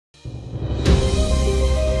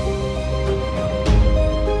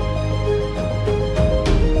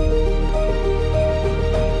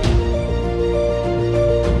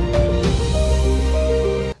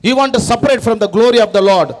You want to separate from the glory of the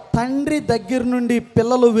Lord. తండ్రి దగ్గర నుండి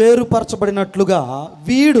పిల్లలు వేరుపరచబడినట్లుగా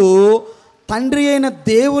వీడు తండ్రి అయిన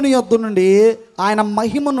దేవుని యొద్ద నుండి, ఆయన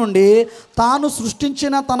మహిమ నుండి తాను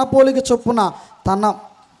సృష్టించిన తన పోలిక చొప్పున తన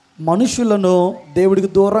మనుషులను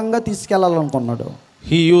దేవుడికి దూరంగా తీసుకెళ్లాలనుకున్నాడు.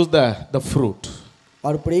 He used the fruit.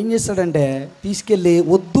 వాడు ఇప్పుడు ఏం చేశాడంటే తీసుకెళ్ళి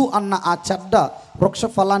వద్దు అన్న ఆ చెడ్డ వృక్ష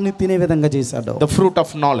ఫలాన్ని తినే విధంగా చేశాడు. The fruit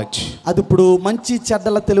of knowledge. అది ఇప్పుడు మంచి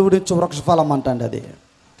చెడ్డల తెలివినిచ్చే వృక్ష ఫలం అంటండి అది.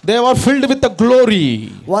 They were filled with the glory.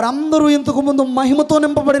 వారందరూ ఇంతకు ముందు మహిమతో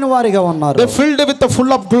నింపబడిన వారిగా ఉన్నారు. They filled with the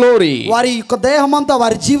full of glory. వారి యొక్క దేహమంతా,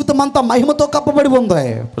 వారి జీవితమంతా మహిమతో కప్పబడి ఉంది.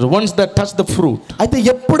 But once they touched the fruit, అయితే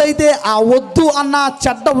ఎప్పుడైతే ఆ వద్దు అన్న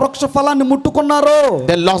చెడ్డ వృక్ష ఫలాన్ని ముట్టుకున్నారో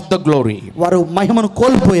they lost the glory. వారు మహిమను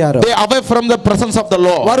కోల్పోయారు. They away from the presence of the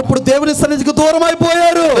Lord. వారు ఇప్పుడు దేవుని సన్నిధికి దూరం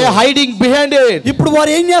అయిపోయారు. They hiding behind it. ఇప్పుడు వారు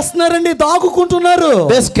ఏం చేస్తున్నారండి? దాగుకుంటున్నారు.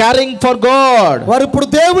 They scaring for God. వారు ఇప్పుడు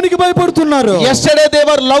దేవునికి భయపడుతున్నారు. Yesterday they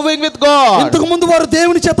were loving with God. ఇంతకు ముందు వారు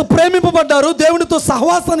దేవుని చేత ప్రేమింపబడ్డారు, దేవునితో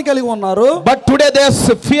సహవాసాన్ని కలిగి ఉన్నారు. But today they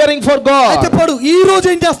are fearing for God. అయితే ఇప్పుడు ఈ రోజు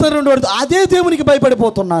ఏం చేస్తున్నారు? అదే దేవునికి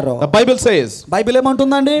భయపడిపోతున్నారు. The Bible says. Bible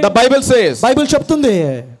ఏమంటుందండి? The Bible says. Bible చెప్తుంది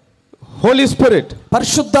Holy Spirit,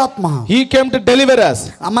 పరిశుద్ధాత్మ, He came to deliver us.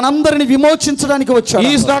 మనందరిని విమోచించడానికి వచ్చాడు.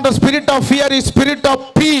 He is not a spirit of fear, He is spirit of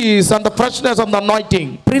peace and the freshness of the anointing.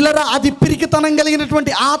 ప్రియులారా, అది పిరికితనం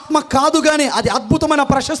కలిగినటువంటి ఆత్మ కాదు గాని అది అద్భుతమైన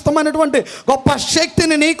ప్రశస్తమైనటువంటి గొప్ప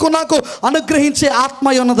శక్తిని నీకు నాకు అనుగ్రహించే ఆత్మ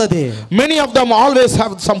ఉన్నది అది. Many of them always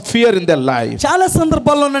have some fear in their life. చాలా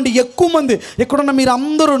సందర్భాల్లో నుండి ఎక్కువ మంది ఇక్కడున్న మీరు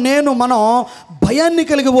అందరూ మనం భయాన్ని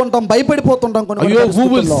కలిగి ఉంటాం, భయపడిపోతుంటాం. అయ్యో, who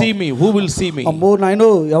will see me? Who will see me? అమ్మో నాయనో,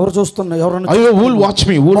 ఎవరు చూస్తున్నారు? అయ్యో, who will watch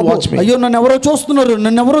me? Who will watch me? అయ్యో, నన్ను ఎవరో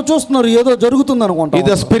చూస్తున్నారు, ఏదో జరుగుతుంది అనుకుంటా. It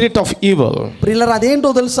is the spirit of evil. ప్రియులారా,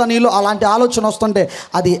 అదేంటో తెలుసా? నీలో అలాంటి ఆలోచన వస్తుంటే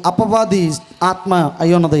అది అపవాది ఆత్మ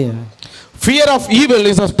అయ్యున్నది. Fear of evil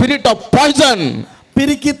is a spirit of poison.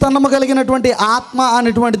 పిరికితనము కలిగినటువంటి ఆత్మ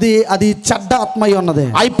అనేటువంటిది అది చెడ్డ ఆత్మ అయి ఉన్నది.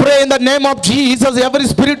 I pray in the name of Jesus, every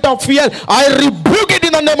spirit of fear I rebuke it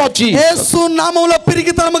in the name of Jesus. యేసు నామములో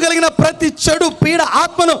పిరికితనము కలిగిన ప్రతి చెడు పీడ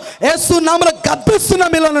ఆత్మను యేసు నామములో గద్దిస్తున్నా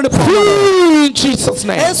మీలో నుండి flee in Jesus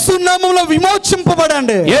name. యేసు నామములో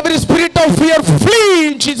విమోచింపబడండి. Every spirit of fear flee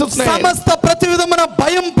in Jesus name. సమస్త ప్రతి విధమైన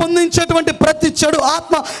భయం పొందించేటువంటి ప్రతి చెడు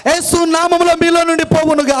ఆత్మ యేసు నామములో మీలో నుండి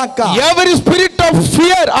పోవును గాక. Every spirit of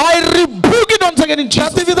fear I rebuke it once again.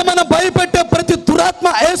 ప్రతి విధమైన భయపెట్టే ప్రతి దురాత్మ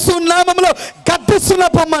యేసు నామములో గద్దిస్తున్న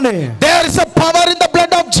పొమ్మని. There is a power in the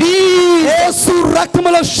blood of Jesus. యేసు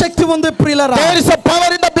రక్తములో శక్తి ఉంది ప్రియులారా. There is a power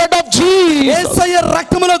in the blood of Jesus. యేసయ్య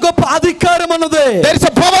రక్తములో గొప్ప అధికారం ఉన్నది. There is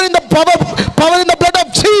a power in the blood of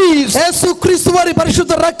Jesus. యేసు క్రీస్తు వారి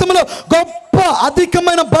పరిశుద్ధ రక్తములో గొప్ప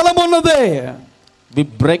అధికమైన బలం ఉన్నది. We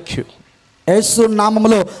break you. యేసు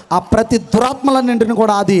నామములో ఆ ప్రతి దురాత్మల నుండి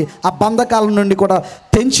కూడా అది ఆ బంధకాల నుండి కూడా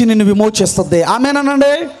తెంచి నిన్ను విమోచిస్తుంది. ఆమేన్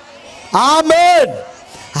అనండి. ఆమేన్.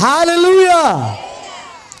 హల్లెలూయా.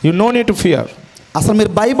 You no need to fear. అసలు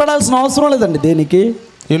మీరు భయపడాల్సిన అవసరం లేదండి దేనికి.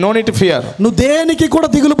 You no need to fear. నువ్వు దేనికి కూడా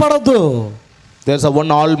దిగులు పడొద్దు. There's a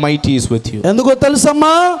one almighty is with you. ఎందుకో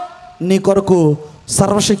తెలుసమ్మా? నీ కొరకు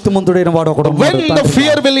సర్వశక్తిమంతుడైన వాడు ఒకడు. When the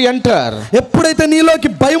fear will enter, ఎప్పుడైతే నీలోకి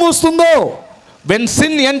భయం వస్తుందో, when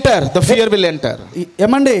sin enter, the fear will enter.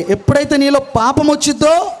 ఏమండి, ఎప్పుడైతే నీలో పాపం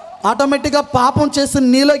వచ్చిందో ఆటోమేటిక్గా పాపం చేసి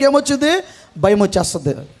నీలోకి ఏమొచ్చింది? భయం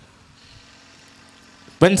వచ్చేస్తుంది.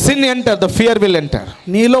 When sin enter, the fear will enter.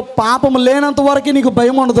 నీలో పాపం లేనంత వరకు నీకు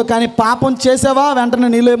భయం ఉండదు, కానీ పాపం చేసావా వెంటనే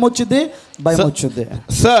నీలో ఏమొచ్చింది? భయం వచ్చింది.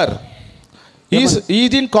 Sir, he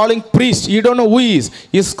didn't calling priest. You don't know who he is.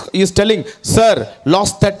 He's telling, sir,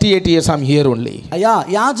 last 38 years I'm here only. అయ్యా,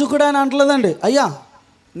 యాజకుడు అని అంటలేదండి. అయ్యా,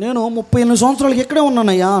 నేను 38 సంవత్సరాలకి ఇక్కడే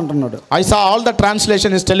ఉన్నానయ్యా అంటున్నాడు. I saw all the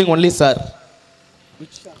translation is telling only sir.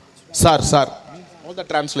 Sir. All the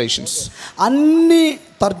translations. అన్ని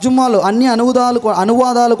తర్జుమాలు, అన్ని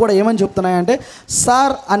అనువాదాలు కూడా ఏమని చెప్తున్నాయంటే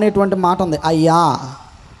సార్ అనేటువంటి మాట ఉంది. అయ్యా.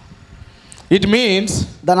 It means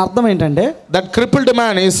దాని అర్థం ఏంటంటే that crippled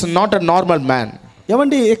man is not a normal man.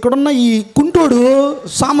 ఏమండి, ఇక్కడున్న ఈ కుంటోడు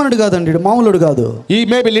సామాన్యుడు కాదండి, మామూలుడు కాదు. He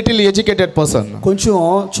may be little educated person. కొంచెం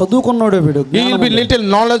చదువుకున్నాడు వీడు. He will be little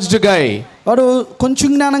knowledge guy. వాడు కొంచెం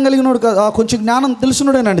జ్ఞానం కలిగినోడు కాదు, కొంచెం జ్ఞానం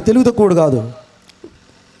తెలిసినోడేనండి, తెలివి తక్కువడు కాదు.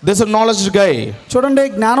 This is a knowledge guy. చూడండి,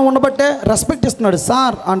 జ్ఞానం ఉండబట్టే రెస్పెక్ట్ ఇస్తున్నాడు.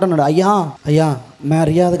 సార్ అంటున్నాడు, అయ్యా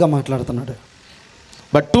మర్యాదగా మాట్లాడుతున్నాడు.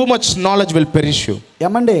 But too much knowledge will perish you.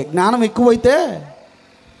 ఏమండి, జ్ఞానం ఎక్కువైతే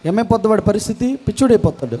ఏమైపోద్ది వాడి పరిస్థితి?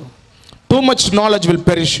 పిచ్చుడైపోతాడు. Too much knowledge will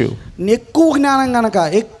perish you. ఎక్కువ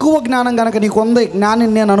జ్ఞానం గనక నీకు ఉంది జ్ఞానం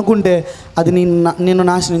నేను అనుకుంటే అది నిన్ను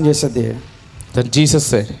నాశనం చేసేది. Then Jesus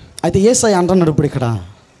said, అయితే యేసయ్య అంటున్నాడు ఇప్పుడు ఇక్కడ,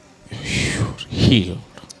 heal.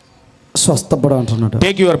 స్వస్థపడు అంటున్నాడు.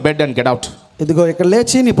 Take your bed and get out. ఇదిగో ఇక్కడ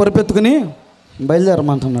లేచి నీ పరుపెత్తుకుని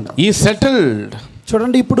బయలుదేరమంటున్నాడు. He settled.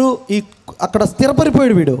 చూడండి, ఇప్పుడు అక్కడ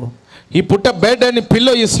స్థిరపడిపోయాడు వీడు. He put a bed and a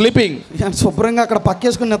pillow, he is sleeping. శుభ్రంగా అక్కడ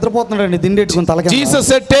పక్కేసుకుని నిద్రపోతున్నాడండి, దిండెట్టుకుని తలకి. Jesus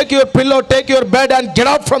said, take your pillow, take your bed and get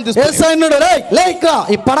out from this place.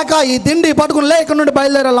 ఈ పడక ఈ దిండి పట్టుకుని లే, ఇక్కడ నుండి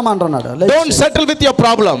బయలుదేరాలమంటున్నాడు. Don't settle with your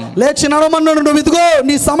problem. లేచి నడవమన్నాడు. నువ్వు ఇదిగో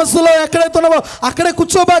నీ సమస్యలో ఎక్కడైతే ఉన్నావో అక్కడే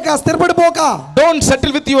కూర్చోబాక, స్థిరపడిపోక. Don't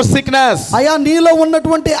settle with your sickness. అయ్యా, నీలో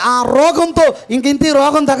ఉన్నటువంటి ఆ రోగంతో ఇంత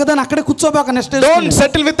రోగం తగ్గదని అక్కడే కూర్చోబాక. Next Don't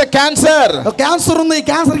settle with the cancer. Cancer ఉంది, ఈ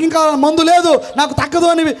క్యాన్సర్ ఇంకా మందు లేదు, నాకు తగ్గదు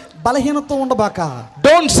అని బలహీనత ఉండబాక.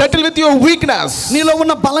 Don't settle with your weakness. నీలో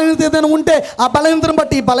ఉన్న బలహీనత ఏదైనా ఉంటే ఆ బలహీనతను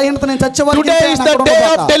బట్టి ఈ బలహీనత నేను చచ్చేవాడిని. Today is the day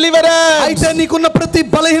of deliverance. అయితే నీకున్న ప్రతి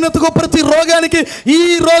బలహీనతకు, ప్రతి రోగానికి ఈ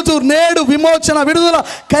రోజు నేడు విమోచన, విడుదల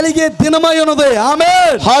కలిగే దినమై ఉన్నది.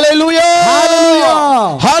 ఆమేన్. Hallelujah. Hallelujah.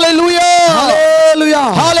 Hallelujah. Hallelujah.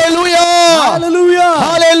 Hallelujah. Hallelujah.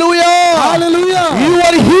 Hallelujah. Hallelujah. You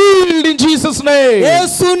are healed in Jesus name.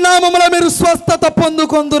 యేసు నామములో మీరు స్వస్థత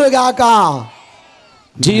పొందుకొందురుగాక.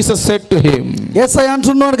 Jesus said to him, యేసయ్య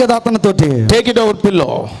అంటున్నాడు కదా అతనితోటి, take it your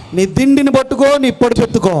pillow. నీ దిండిని పట్టుకో, నీ పొడి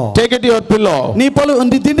పెట్టుకో. Take it your pillow. నీ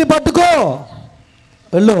దిండి పట్టుకో,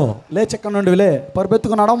 వెళ్ళు, లేచి ఎక్కడ నుండి లే,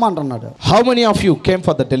 పరిపెత్తుకుని నడవమంటున్నాడు. How many of you came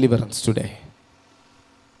for the deliverance today?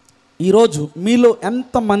 ఈరోజు మీలో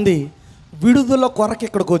ఎంతమంది విడుదల కొరకు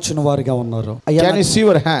ఇక్కడికి వచ్చిన వారిగా ఉన్నారు? Can you see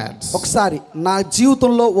your hands? ఒకసారి, నా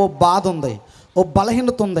జీవితంలో ఓ బాధ ఉంది, ఓ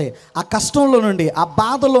బలహీనత ఉంది, ఆ కష్టంలో నుండి, ఆ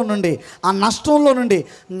బాధలో నుండి, ఆ నష్టంలో నుండి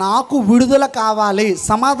నాకు విడుదల కావాలి,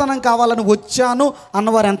 సమాధానం కావాలని వచ్చాను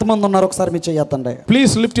అన్నవారు ఎంతమంది ఉన్నారు? ఒకసారి మీ చెయ్యొద్దండి.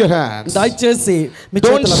 Please lift your hands. దయచేసి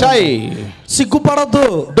don't shy. సిగ్గుపడద్దు.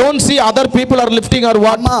 Don't see other people are lifting or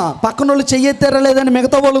what. పక్కన వాళ్ళు చెయ్యెత్తారా లేదని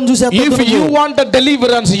మిగతా వాళ్ళని చూసి, if you want a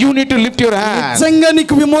deliverance, you need to lift your hands. నిజంగా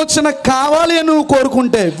నీకు విమోచన కావాలి అని నువ్వు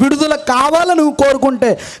కోరుకుంటే, విడుదల కావాలని నువ్వు కోరుకుంటే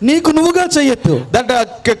నీకు నువ్వుగా చెయ్యొద్దు. That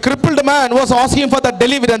crippled man was asking for the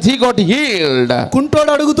deliverance, he got healed.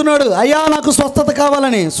 కుంటోడు అడుగుతున్నాడు, అయ్యా నాకు స్వస్థత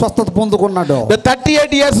కావాలని, స్వస్థత పొందుకున్నాడు. The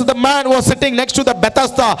 38 years the man was sitting next to the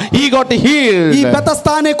Bethesda, he got healed. ఈ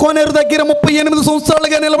బెతస్దా అనే కోనేరు దగ్గర 38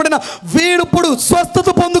 సంవత్సరాలుగా నిలబడిన వీడు ఇప్పుడు స్వస్థత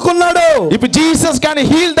పొందుకున్నాడు. If Jesus can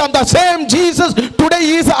heal them, the same Jesus today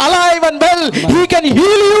is alive and well, he can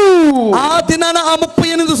heal you. ఆ దినాన ఆ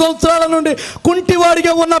 38 సంవత్సరాల నుండి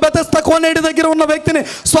కుంటివాడిగా ఉన్న బెతస్దా కోనేరు దగ్గర ఉన్న వ్యక్తిని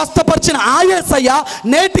స్వస్థపరిచిన ఆ యేసయ్య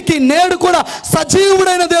నేటికి నేడు కూడా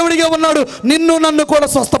సజీవుడైన దేవుడిగా ఉన్నాడు. నిన్ను నన్ను కూడా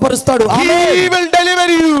స్వస్థపరుస్తాడు. He will deliver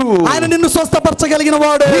you. ఆయన నిన్ను స్వస్థపరచగలిగిన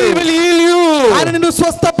వాడు. He will heal you. ఆయన నిన్ను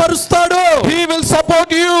స్వస్థపరుస్తాడు. He will support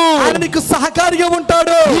you. ఆయన నీకు సహకారిగా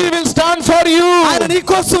ఉంటాడు. He will stand for you. ఆయన నీ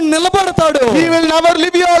కోసం నిలబడతాడు. He will never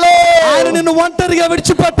leave you alone. ఆయన నిన్ను ఒంటరిగా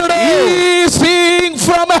విడిచిపెట్టడు. He is seeing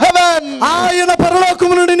from heaven. ఆయన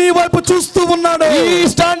పరలోకము నుండి నీ వైపు చూస్తూ ఉన్నాడు. He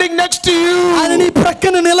is standing next to you. ఆయన నీ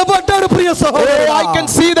ప్రక్కన నిలబడ్డాడు. ప్రియ సహోదరుడా, I can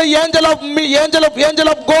see the angel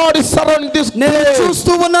of God is surrounding this నేను place.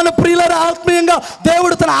 చూస్తూ ఉన్నాను ప్రియులారా, ఆత్మీయంగా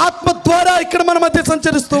దేవుడు తన ఆత్మ ద్వారా ఇక్కడ మన మధ్య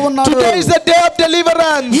సంచరిస్తూ ఉన్నాడు. Today is the day of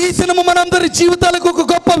deliverance. ఈ దినము మనందరి జీవితాలకు ఒక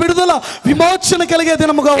గొప్ప విడుదల, విమోచన కలిగే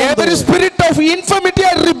దినముగా ఉంది. Every spirit of infirmity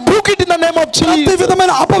I rebuke it in the name of Jesus. ప్రతి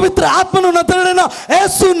విధమైన అపవిత్ర ఆత్మను నజరేయుడైన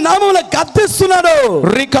యేసు నామములో గద్దిస్తున్నాడు.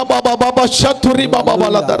 Rika baba baba shaturi baba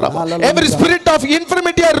baladara. Every spirit of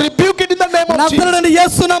infirmity I rebuke it in the name of Jesus. నజరేయుడైన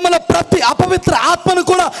యేసు నామములో ప్రతి అపవిత్ర ఆత్మను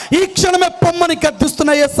కూడా ఈ క్షణమే పొమ్మని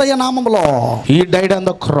గద్దిస్తున్న యేసయ్య నామములో. He died on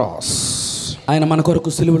the cross. ఆయన మన కొరకు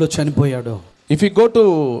సిలువలో చనిపోయాడు. If you go to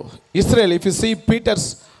Israel, if you see Peter's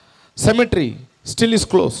cemetery, still is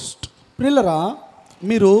closed. ప్రియులారా,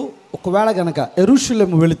 మీరు ఒకవేళ గనక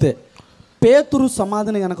యెరూషలేము వెళితే పేతురు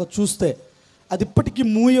సమాధిని గనక చూస్తే అది ఇప్పటికీ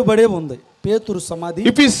మూయబడే ఉంది. పేతురు సమాధి.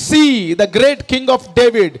 If you see the great king of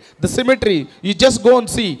David, the cemetery, you just go and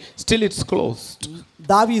see, still it's closed.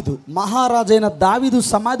 దావీదు, మహారాజైన దావీదు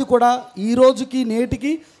సమాధి కూడా ఈ రోజుకి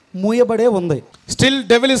నేటికి మూయబడే ఉంది. Still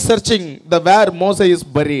devil is searching the where Moses is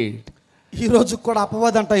buried. ఈ రోజు కూడా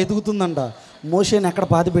అపవాది అంట ఎదుగుతుందంట, మోషేని ఎక్కడ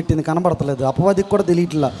పాతి పెట్టింది కనబడతలేదు. అపవాదికి కూడా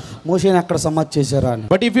తెలియట్లా మోషేని ఎక్కడ సమాధి చేశారా అని.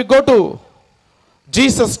 But if you go to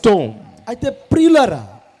Jesus' tomb, అయితే ప్రియులారా,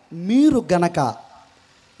 మీరు గనక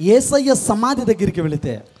యేసయ్య సమాధి దగ్గరికి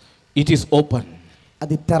వెళితే it is open.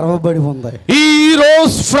 అది తెరవబడి ఉంది. He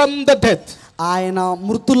rose from the death. ఆయన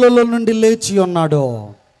మృతులలో నుండి లేచి ఉన్నాడు.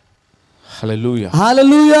 Hallelujah.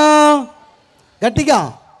 హల్లెలూయా, గట్టిగా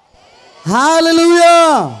హల్లెలూయా.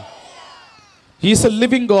 He is a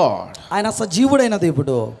living God. ఆయన సజీవుడైన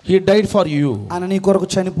దేవుడు. He died for you. ఆయన నీ కొరకు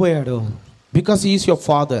చనిపోయాడు. Because he is your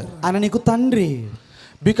father. ఆయన నీకు తండ్రి.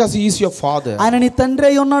 Because he is your father. ఆయన నీ తండ్రి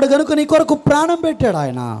అయి ఉన్నాడు కనుక నీ కొరకు ప్రాణం పెట్టాడు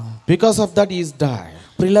ఆయన. Because of that he is died.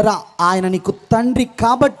 ప్రియులారా, ఆయన నీకు తండ్రి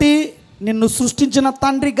కాబట్టి నిన్ను సృష్టించిన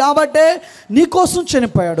తండ్రి కాబట్టే నీ కోసం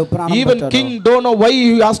చనిపోయాడు, ప్రాణం Even పెట్టాడు. king don't know why he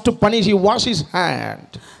has to punish. He wash his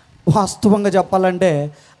hand. వాస్తవంగా చెప్పాలంటే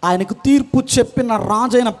ఆయనకు తీర్పు చెప్పిన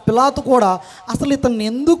రాజైన పిలాతు కూడా అసలు ఇతన్ని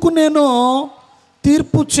ఎందుకు నేను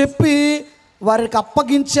తీర్పు చెప్పి వారికి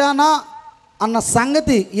అప్పగించానా అన్న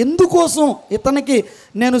సంగతి, ఎందుకోసం ఇతనికి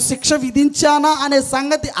నేను శిక్ష విధించానా అనే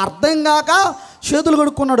సంగతి అర్థం కాక చేతులు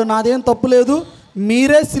కడుక్కున్నాడు. నాదేం తప్పు లేదు,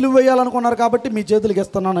 మీరే సిలువ వేయాలనుకున్నారు కాబట్టి మీ చేతులకు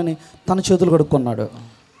ఇస్తున్నానని తన చేతులు కడుక్కున్నాడు.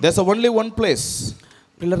 There's only one place.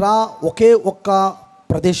 పిల్లరా, ఒకే ఒక్క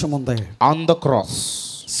ప్రదేశం ఉంది, On the cross.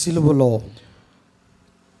 సిలువలో.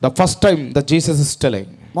 The first time that Jesus is telling,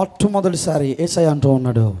 మొట్టమొదటిసారి యేసయ్య అంటూ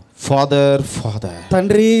ఉన్నాడు, Father, Father,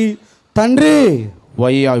 తండ్రి తండ్రి,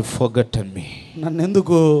 why have you forgotten me? నన్ను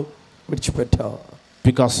ఎందుకు విడిచిపెట్టావు?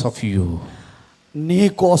 Because of you. నీ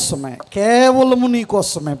కోసమే, కేవలము నీ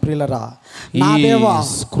కోసమే ప్రియులరా. నా He దేవా,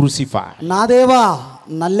 is crucified. నా దేవా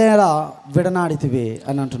నల్లేరా విడనాడితివి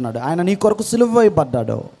అని అంటున్నాడు. ఆయన నీ కొరకు సిలువ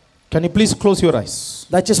వేయబడ్డాడు. Can you please close your eyes?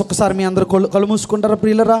 దయచేసి ఒక్కసారి మీ అందరు కళ్ళు మూసుకుంటారా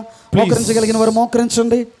ప్రియులరా? మోకరించగలిగిన వారు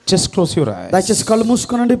మోకరించండి. Just close your eyes. దయచేసి కళ్ళు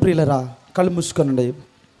మూసుకోనండి ప్రియులరా, కళ్ళు మూసుకోనండి.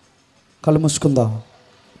 కళ్ళు మూసుకుందాం.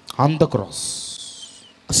 On the cross.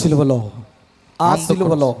 సిలువలో, ఆ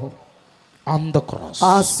సిలువలో, On the cross.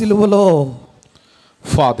 ఆ సిలువలో,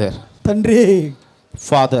 Father, తండ్రి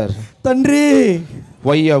Father, తండ్రి,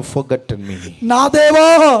 why you have forgotten me? నా దేవా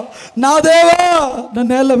నా దేవా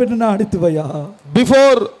నన్నేళ్ళ విడనాడితివయ్యా.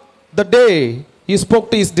 Before the day he spoke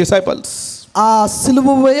to his disciples, ఆ సిలువ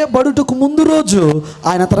వేయబడుటకు ముందు రోజు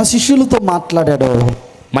ఆయన తన శిష్యులతో మాట్లాడాడు.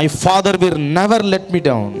 my father will never let me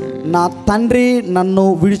down. నా తండ్రి నన్ను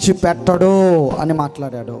విడిచిపెట్టడు అని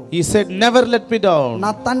మాట్లాడాడు. He said, never let me down.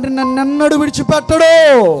 నా తండ్రి నన్నెన్నడూ విడిచిపెట్టడు.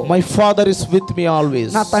 My father is with me always.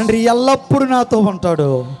 నా తండ్రి ఎల్లప్పుడూ నాతో ఉంటాడు.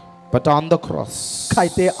 But on the cross,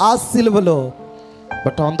 అయితే ఆ సిలువలో,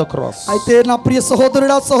 but on the cross, అయితే నా ప్రియ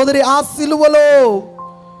సహోదరుడా సహోదరి, ఆ సిలువలో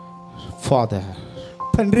Father,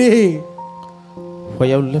 తండ్రి why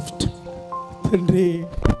you have left? తండ్రి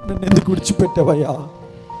నన్ను ఎందుకు విడిచిపెట్టావయ్యా?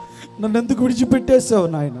 నన్ను ఎందుకు విడిచిపెట్టేశావు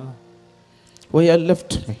నాయన? Why you have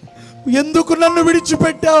left me? ఎందుకు నన్ను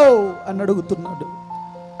విడిచిపెట్టావు అని అడుగుతున్నాడు.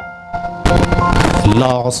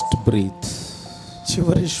 Last breath.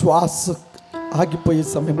 చివరి శ్వాస ఆగిపోయే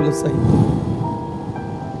సమయంలో సైతం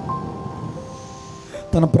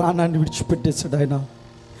తన ప్రాణాన్ని విడిచిపెట్టేశాడు ఆయన.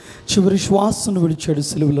 చివరి శ్వాసను విడిచాడు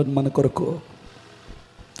సిలువలో మన కొరకు.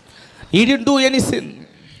 He didn't do any sin.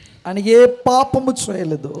 ఆయన ఏ పాపము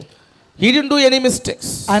చేయలేదు. He didn't do any mistakes.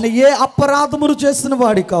 ఆయన ఏ అపరాధములు చేసిన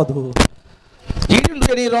వాడి కాదు. He didn't do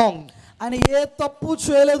any wrong. ఆయన ఏ తప్పు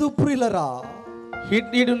చేయలేదు ప్రియులరా. He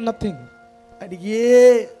did nothing. ఆయన ఏ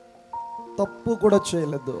తప్పు కూడా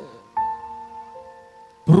చేయలేదు.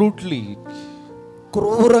 Brutally,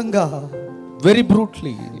 క్రూరంగా, very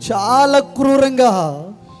brutally, చాలా క్రూరంగా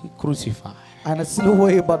he crucified. ఆయన సిలువ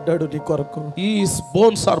వేయబడ్డాడు నీ కొరకు. His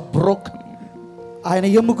bones are broken. ఆయన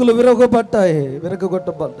ఎముకలు విరగొట్టబడ్డాయి.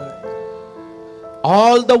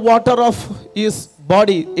 All the water of his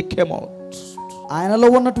body, it came out. ఆయనలో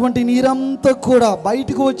ఉన్నటువంటి నీరంతా కూడా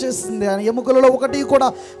బయటకు వచ్చేసింది. ఆయన ఎముకలలో ఒకటి కూడా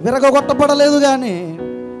విరగొట్టబడలేదు, కానీ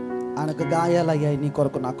ఆయనకు గాయాలయ్యాయి నీ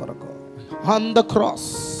కొరకు నా కొరకు. On the cross,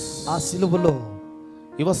 ఆ సిలువలో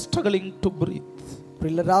he was struggling to breathe.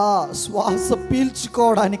 పిల్లరా, శ్వాస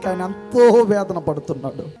పీల్చుకోవడానికి ఆయన ఎంతో వేదన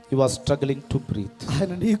పడుతున్నాడు. He was struggling to breathe.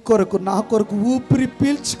 ఆయన నీ కొరకు నా కొరకు ఊపిరి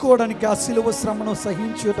పీల్చుకోవడానికి ఆ సిలువ శ్రమను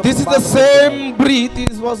సహించుట. This is the same breath he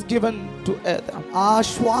was given to Adam. ఆ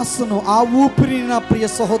శ్వాసను, ఆ ఊపిరిని నా ప్రియ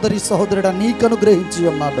సహోదరి సహోదరుడా నీకు అనుగ్రహించి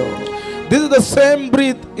ఉన్నాడు. This is the same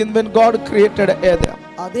breath in when God created Adam.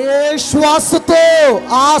 అదే శ్వాసతో,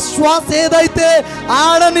 ఆ శ్వాస ఏదైతే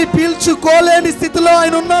ఆడని పీల్చుకోలేని స్థితిలో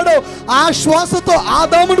ఆయన ఉన్నాడో ఆ శ్వాసతో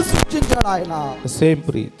ఆదామును సృష్టించాడు ఆయన. The same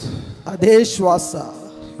breath. అదే శ్వాస.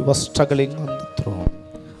 He was struggling on the throne.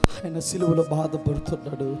 ఆయన సిలువలో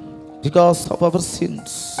బాధపడుతున్నాడు. Because of our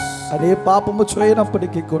sins. అదే పాపము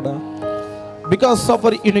చేయనప్పటికీ కూడా, Because of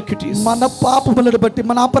our iniquities. మన పాపములను బట్టి,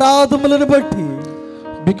 మన అపరాధములను బట్టి,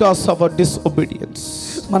 Because of our disobedience.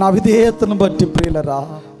 మన అవిధేయతను బట్టి ప్రియులరా,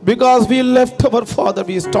 Because we left our father,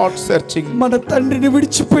 we start searching. మన తండ్రిని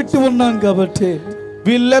విడిచిపెట్టి ఉన్నాం కాబట్టి,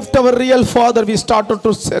 We left our real father, we started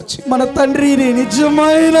to search. మన తండ్రిని,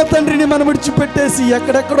 నిజమైన తండ్రిని మనం విడిచిపెట్టేసి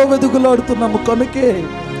ఎక్కడెక్కడో వెతుకులాడుతున్నాము. కనుకే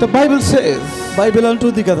The Bible says, బైబిల్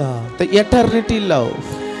అంటుంది కదా, the eternity love,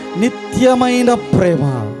 నిత్యమైన ప్రేమ,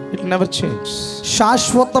 it never changes.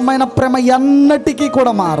 శాశ్వతమైన ప్రేమ ఎన్నటికీ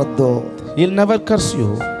కూడా మారద్దు. He'll never curse you.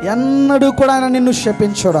 ఎన్నడూ కూడా ఆయన నిన్ను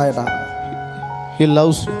శపించడు. ఆయన He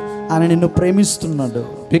loves you. ఆయన నిన్ను ప్రేమిస్తున్నాడు.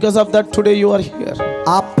 Because of that, today you are here.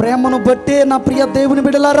 ఆ ప్రేమను బట్టే నా ప్రియ దేవుని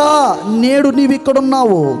బిడ్డలారా నేడు నీవు ఇక్కడ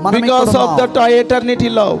ఉన్నావు. Because of that eternity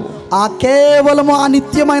love, ఆ కేవలము ఆ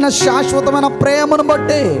నిత్యమైన శాశ్వతమైన ప్రేమను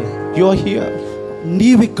బట్టే you are here.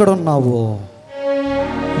 నీవు ఇక్కడ ఉన్నావు.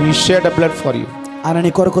 He shed a blood for you ఆయన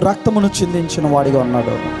నీ కొరకు రక్తమును చిందించిన వాడిగా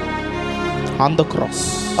ఉన్నాడు. on the cross,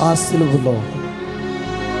 ఆ సిలువలో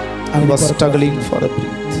he was struggling for a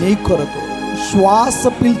breath. నీ కొరకు శ్వాస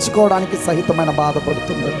పీల్చుకోవడానికి సహితమైన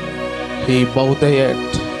బాధపడుతున్నాడు. He bowed the head.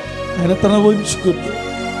 ఆయన తన వంచుకున్నాడు.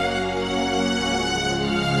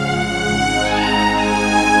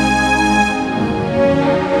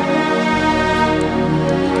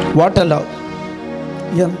 What a love!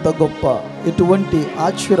 ఎంత గొప్ప ఎటువంటి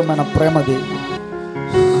ఆశ్చర్యమైన ప్రేమది.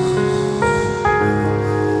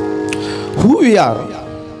 Who we are?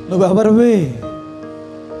 నువ్వెవరివి?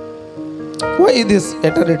 Why this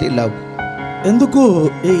eternity love? ఎందుకు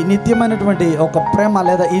ఈ నిత్యమైనటువంటి ఒక ప్రేమ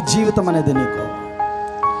లేదా ఈ జీవితం అనేది నీకు?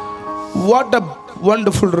 What a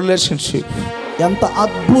wonderful relationship! ఎంత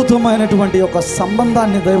అద్భుతమైనటువంటి ఒక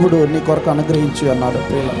సంబంధాన్ని దేవుడు నీ కొరకు అనుగ్రహించి అన్నాడు.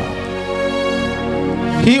 ప్రియులారా,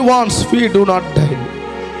 He wants we do not die.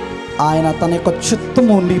 ఆయన తన యొక్క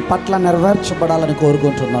చిత్తము నీ పట్ల నెరవేర్చబడాలని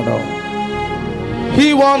కోరుకుంటున్నాడు. He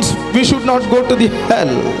wants we should not go to the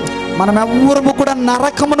hell. మనం ఎవ్వరము కూడా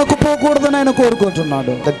నరకమునకు పోకూడదని ఆయన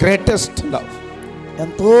కోరుకుంటున్నాడు. The greatest love,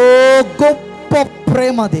 ఎంతో గొప్ప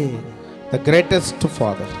ప్రేమది. the greatest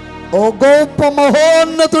father, ఓ గొప్ప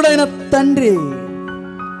మహోన్నతుడైన తండ్రి.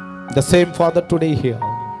 the same father today here.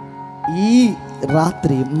 ఈ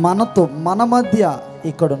రాత్రి మనతో మన మధ్య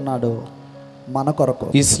ఇక్కడున్నాడు. మన కొరకు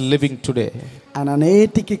He is living today. ఆయన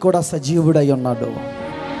నేటికి కూడా సజీవుడై ఉన్నాడు.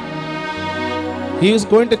 He is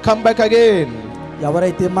going to come back again.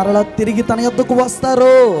 ఎవరైతే మరలా తిరిగి తన యొద్దకు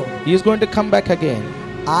వస్తారో He is going to come back again.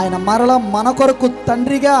 ఆయన మరలా మన కొరకు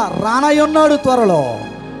తండ్రిగా రానై ఉన్నాడు త్వరలో.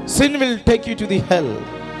 Sin will take you to the hell.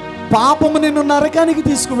 పాపము నిన్ను నరకానికి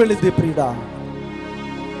తీసుకువెళ్ళింది ప్రియుడా.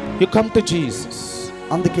 You come to Jesus.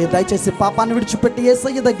 అందుకే దయచేసి పాపాన్ని విడిచిపెట్టి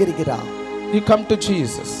యేసయ్య దగ్గరికి రా. You come to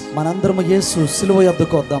Jesus. మనందరము యేసు సిలువ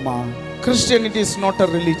యొద్దకు వద్దామా? Christianity is not a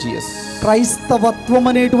religious. క్రైస్తవత్వం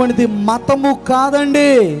అనేటువంటిది మతము కాదండి.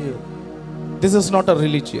 This is not a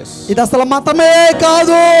religious. ఇది అసలు మతమే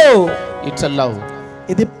కాదు. It's a love.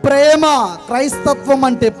 ఇది ప్రేమ. క్రైస్తత్వం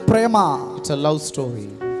అంటే ప్రేమ. It's a love story.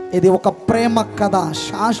 ఇది ఒక ప్రేమ కథ,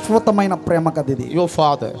 శాశ్వతమైన ప్రేమ కథ ఇది. Your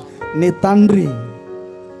father, నీ తండ్రి,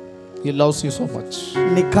 he loves you so much.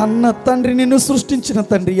 నీ కన్న తండ్రి, నిన్ను సృష్టించిన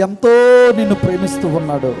తండ్రి ఎంతో నిన్ను ప్రేమిస్తూ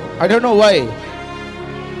ఉన్నాడు. I don't know why,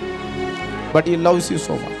 but he loves you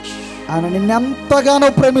so much. ఆయన నిన్నెంతగానో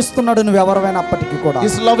ప్రేమిస్తున్నాడు. నువ్వు ఎవరైనప్పటికీ కూడా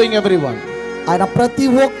He's loving everyone ఆయన ప్రతి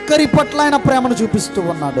ఒక్కరి పట్ల ఆయన ప్రేమను చూపిస్తూ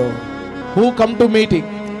ఉన్నాడు. who come to meeting.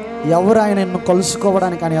 ఎవరు ఆయన నిన్ను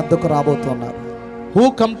కలుసుకోవడానికి ఆయన యొద్దకు రాబోతున్నారు? Who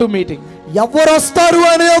come to meeting. ఎవరు వస్తారు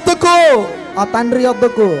ఆయన యొద్దకు? ఆ తండ్రి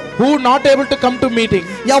యొద్దకు. Who not able to come to meeting.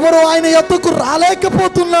 ఎవరు ఆయన యొద్దకు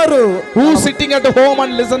రాలేకపోతున్నారు? Who sitting at home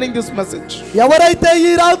and listening this message. ఎవరైతే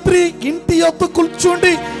ఈ రాత్రి ఇంటి యొద్ద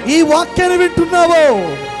కూర్చుండి ఈ వాక్యాన్ని వింటున్నావో,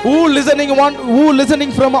 Who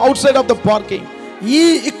listening from outside of the parking. ఈ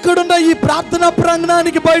ఇక్కడున్న ఈ ప్రార్థనా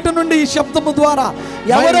ప్రాంగణానికి బయట నుండి ఈ శబ్దము ద్వారా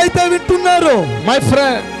ఎవరైతే వింటున్నారో, My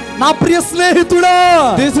friend, నా ప్రియ స్నేహితుడా,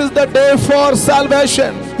 this is the day for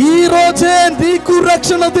salvation. ఈ రోజే నీకు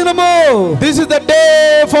రక్షణ దినము. This is the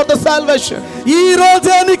day for the salvation. ఈ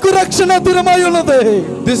రోజే నీకు రక్షణ దినమై ఉన్నది.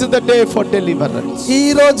 This is the day for deliverance. ఈ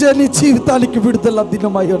రోజే నీ జీవితానికి విడుదల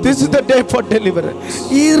దినమై ఉన్నది. This is the day for deliverance.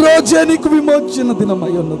 ఈ రోజే నీకు విమోచన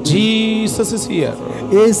దినమై ఉన్నది. Jesus is here.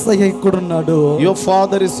 Yesayya ఇక్కడున్నాడు. Your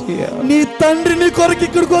father is here. నీ తండ్రి నీ కొరకు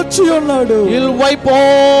ఇక్కడికి వచ్చి ఉన్నాడు. He'll wipe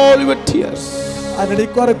all your tears. ఆయన నీ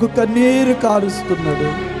కొరకు కన్నీరు కారుస్తున్నాడు.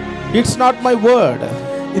 It's not my word.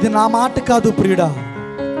 ఇది నా మాట కాదు ప్రియుడా.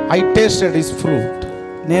 I tasted his fruit.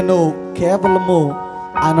 నేను కేవలము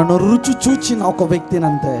ఆయనను రుచి చూచిన ఒక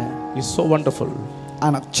వ్యక్తినంతే. He's so wonderful.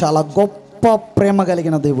 ఆయన చాలా గొప్ప ప్రేమ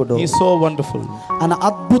కలిగిన దేవుడు. He's so wonderful. ఆయన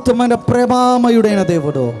అద్భుతమైన ప్రేమామయుడైన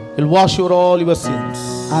దేవుడు. He'll wash all your sins.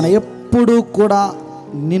 ఆయన ఎప్పుడు కూడా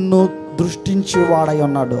నిన్ను దృష్టించి వాడై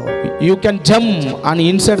ఉన్నాడు. You can jump and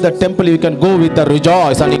inside the temple you can go with the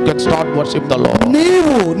rejoice and you can start worship the Lord.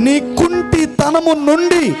 నీవు నీ కుంటి తనము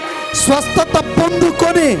నుండి స్వస్థత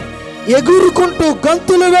పొందుకొని ఎగురుకుంటూ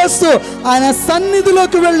గంతులు వేస్తూ ఆయన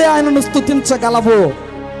సన్నిధిలోకి వెళ్ళి ఆయనను స్తుతించగలవు.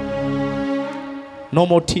 No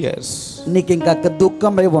more tears. నీకు ఇంకా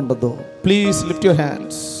దుఃఖమే ఉండదు. Please lift your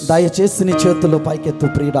hands. దయచేసి నీ చేతులు పైకెత్తు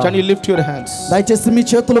ప్రియుడా. Can you lift your hands? దయచేసి మీ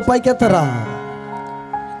చేతులు పైకెత్తరా.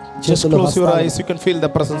 Just close your eyes. You can feel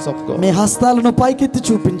the presence of God. మీ హస్తాలను పైకెత్తి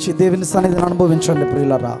చూపించి దేవుని సన్నిధిని అనుభవించండి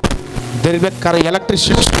ప్రియులారా. There is a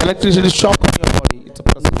electricity shock in your body. It's a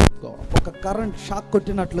presence of God. ఒక కరెంట్ షాక్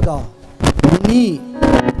కొట్టినట్లుగా నీ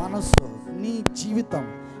మనసు, నీ జీవితం,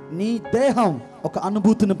 నీ దేహం ఒక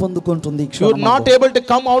అనుభూతిని పొందుకుంటుంది. You are not able to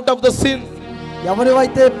come out of the sin.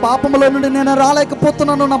 ఎవరివైతే పాపములో నుండి నేను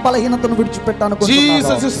రాలేకపోతున్నాను, నా బలహీనతను విడిచిపెట్టాను,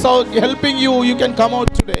 Jesus is so helping you. You can come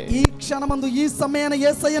out today. ఈ క్షణమందు ఈ సమయాన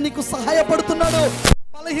యేసయ్య నీకు సహాయపడుతున్నాడు.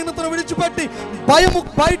 బలహీనతను విడిచిపెట్టి భయము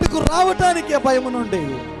బయటకు రావటానికి, ఆ భయము నుండి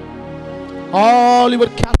All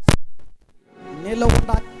your cancer, నీలో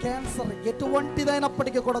ఉన్న క్యాన్సర్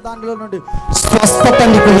ఎటువంటిదైనప్పటికీ కూడా దానిలో నుండి స్వస్థత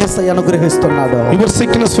నీకు యేసయ్య అనుగ్రహిస్తున్నాడు. your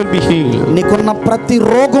sickness will be healed. నీకున్న ప్రతి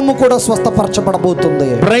రోగము కూడా స్వస్థపరచబడబోతుంది.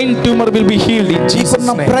 Brain tumor will be healed in Jesus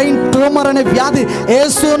name. Brain tumour అనే వ్యాధి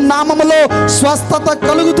యేసు నామములో స్వస్థత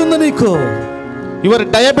కలుగుతుంది. నీకు Your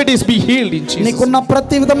diabetes be healed in Jesus. నీకున్న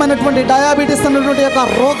ప్రతి విధమైనటువంటి డయాబెటిస్ అనేటువంటి యొక్క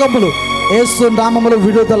రోగములు యేసు నామములో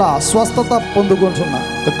విడుదల, స్వస్థత పొందుకుంటున్నా.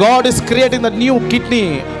 The God is creating the new kidney.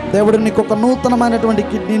 దేవుడు నీకు ఒక నూతనమైనటువంటి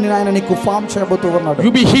కిడ్నీని ఆయన నీకు ఫామ్ చేయబోతూ ఉన్నాడు.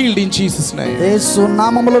 You be healed in Jesus name. యేసు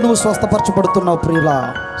నామములో నువ్వు స్వస్థపరచబడుతున్నావు ప్రియులా.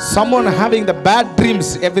 Someone having the bad dreams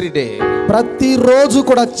every day. ప్రతిరోజు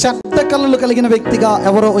కూడా చెడ్డ కలలు కలిగిన వ్యక్తిగా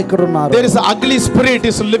ఎవరో ఇక్కడ ఉన్నారు. There is an ugly spirit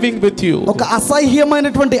is living with you. ఒక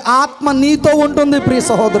అసహ్యమైనటువంటి ఆత్మ నీతో ఉంటుంది ప్రియ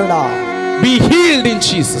సహోదరుడా. Be healed in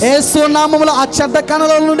Jesus. యేసు నామములో ఆ చెడ్డ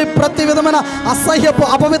కణల నుండి, ప్రతి విధమైన అసహ్యపు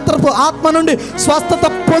అపవిత్రపు ఆత్మ నుండి స్వస్థత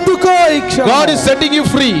పొందుకో. God is setting you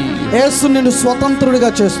free. యేసు నిన్ను స్వతంత్రుడిగా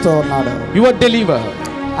చేస్తూ ఉన్నాడు. You are delivered.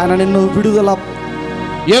 ఆయన నిన్ను విడుదల.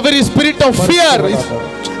 Every spirit of fear is,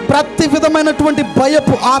 ప్రతి విధమైనటువంటి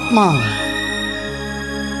భయపు ఆత్మ,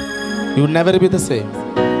 you will never be the same.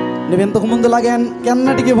 నువ్వు ఇంతకు ముందులాగా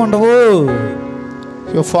ఎన్నటికీ ఉండవు.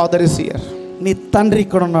 Your father is here. నీ తండ్రి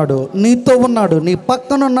ఇక్కడ ఉన్నాడు, నీతో ఉన్నాడు, నీ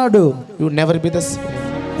పక్కన ఉన్నాడు. You will never be the same.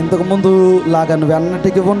 ఇంతకు ముందు లాగా నువ్వు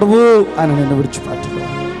ఎన్నటికీ ఉండవు. ఆయన నిన్ను విడిచిపెట్టడు.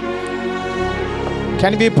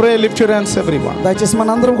 Can we pray? Lift your hands everyone. దయచేసి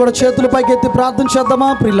మనందరం కూడా చేతుల పైకెత్తి ప్రార్థన చేద్దామా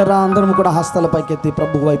ప్రియులరా? అందరం కూడా హస్తాల పైకెత్తి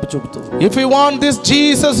ప్రభు వైపు చూపుతూ, If you want this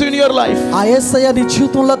Jesus in your life, ఆ యేసయ్య నీ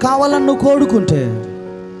జీవితంలో కావాలని నువ్వు కోరుకుంటే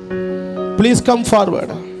please come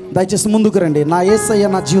forward. దయచేసి ముందుకు రండి. నా యేసయ్య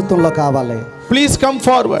నా జీవితంలో కావాలి. Please come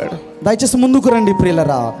forward. దయచేసి ముందుకు రండి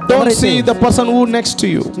ప్రియులరా. Don't see the person who next to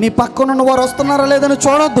you. నీ పక్కన ఉన్న వారు వస్తున్నారా లేదని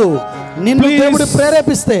చూడొద్దు. నిన్ను దేవుడు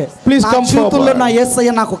ప్రేరేపిస్తే, నా జీవితంలో నా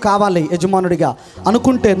యేసయ్య నాకు కావాలి యజమానుడిగా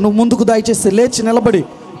అనుకుంటే నువ్వు ముందుకు దయచేసి లేచి నిలబడి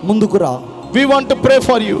ముందుకు రా. We want to pray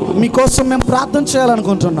for you. మీకోసం మేము ప్రార్థన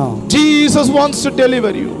చేయాలనుకుంటున్నాం. Jesus wants to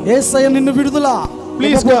deliver you. యేసయ్య నిన్ను విడుదల.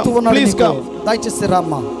 Please come. Please come. దయచేసి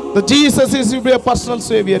రామ్మా. The Jesus is to be a personal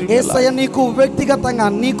savior in your Yesayya life. నీకు వ్యక్తిగతంగా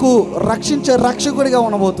నీకు రక్షించే రక్షకుడిగా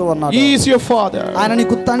ఉండబోతూ ఉన్నాడు. He is your father. ఆయన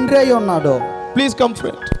నీకు తండ్రి అయి ఉన్నాడు. Please come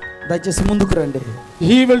friend. దయచేసి ముందుకు రండి.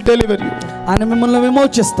 He will deliver you. ఆయన మిమ్మల్ని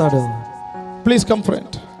విమోచిస్తాడు. Please come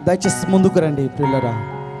friend. దయచేసి ముందుకు రండి ప్రియులరా.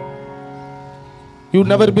 You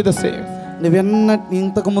will never be the same.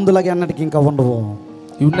 ఇంతకు ముందులాగా ఎన్నటికి ఇంకా ఉండవు.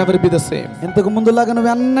 You will never be the same. ఇంతకు ముందులాగా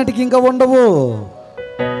నువ్వు ఎన్నటికి ఇంకా ఉండవు.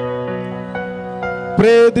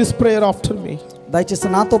 Pray this prayer after me. దయచేసి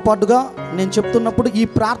నాతో పాటుగా నేను చెప్తున్నప్పుడు ఈ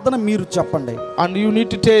ప్రార్థన మీరు చెప్పండి. And you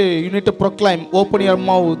need to proclaim. Open your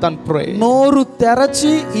mouth and pray. నోరు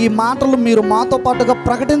తెరచి ఈ మాటలు మీరు మాతో పాటుగా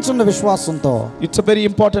ప్రకటించండి విశ్వాసంతో. It's a very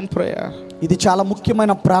important prayer. ఇది చాలా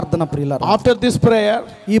ముఖ్యమైన ప్రార్థన ప్రియులారా. After this prayer,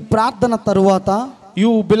 ఈ ప్రార్థన తరువాత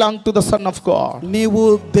you belong to the Son of God. నీవు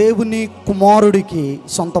దేవుని కుమారుడికి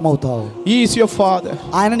సొంతమవుతావు. He is your father.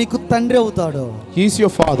 ఆయన నీకు తండ్రి అవుతాడు. He is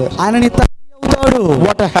your father. ఆయన నీ తండ్రి అవుతాడు.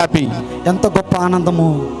 What a happy. ఎంత గొప్ప ఆనందము.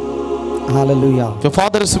 హల్లెలూయా. Your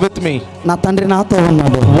father is with me. నా తండ్రి నాతో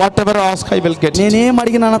ఉన్నాడు. Whatever I ask, I will get it. నేనేం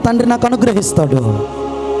అడిగినా నా తండ్రి నాకు అనుగ్రహిస్తాడు.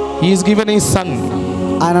 He has given his son.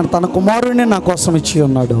 ఆయన తన కుమారుడిని నా కోసం ఇచ్చి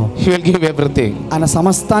ఉన్నాడు. He will give everything. ఆయన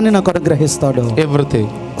సమస్తాన్ని నాకు అనుగ్రహిస్తాడు. Everything.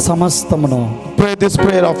 సమస్తమును. Pray this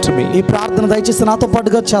prayer after me. ఈ ప్రార్థన దయచేసి నాతో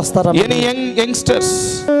పాటుగా చేస్తారా? Any youngsters